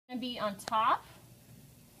be on top,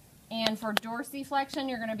 and for dorsiflexion,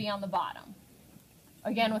 you're going to be on the bottom.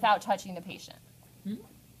 Again, without touching the patient.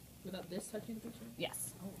 Without this touching the patient?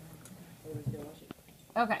 Yes. Oh,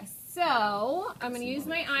 Okay, so I'm going to use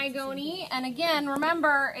my igony, and again,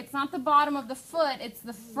 remember, it's not the bottom of the foot, it's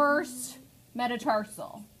the first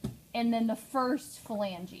metatarsal, and then the first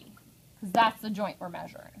phalange, because that's the joint we're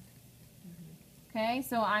measuring. Okay,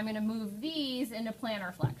 so I'm going to move these into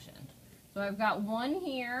plantar flexion. So I've got one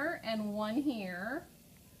here and one here,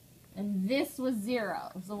 and this was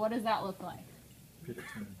 0. So what does that look like? 15,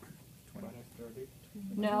 20, 30.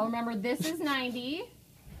 No, remember this is 90,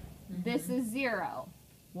 this is 0.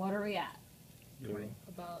 What are we at? 20.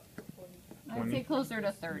 about 40. I'd say closer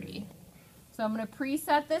to 30. So I'm going to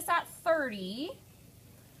preset this at 30.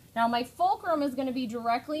 Now my fulcrum is going to be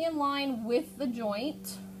directly in line with the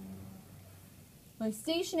joint. My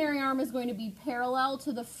stationary arm is going to be parallel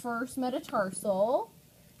to the first metatarsal.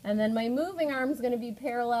 And then my moving arm is going to be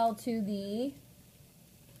parallel to the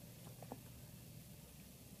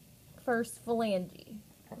first phalange.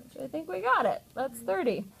 Which I think we got it. That's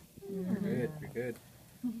 30. You're good. You're good.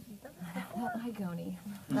 Igony.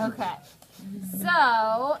 Okay.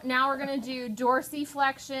 So now we're going to do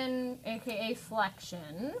dorsiflexion, aka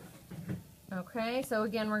flexion. Okay, so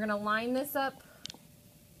again, we're going to line this up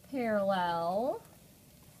parallel.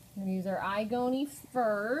 We're going to use our igony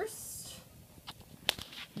first.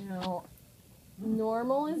 Now,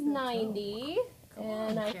 normal is 90,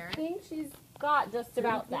 and I think she's got just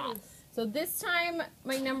about that. So this time,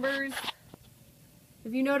 my numbers,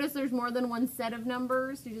 if you notice there's more than one set of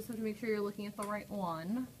numbers, you just have to make sure you're looking at the right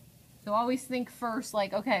one. So always think first,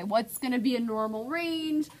 like, okay, what's going to be a normal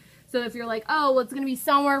range? So if you're like, oh, well, it's going to be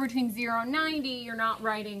somewhere between 0 and 90, you're not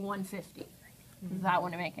writing 150. Because that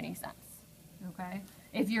wouldn't make any sense, okay?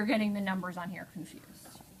 If you're getting the numbers on here confused.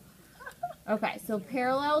 Okay, so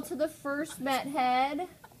parallel to the first met head,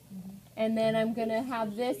 and then I'm going to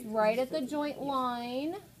have this right at the joint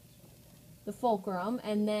line, the fulcrum,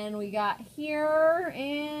 and then we got here,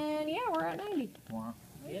 and yeah, we're at 90. Wow.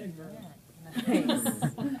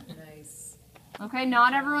 Nice. Nice. Okay,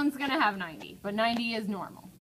 not everyone's going to have 90, but 90 is normal.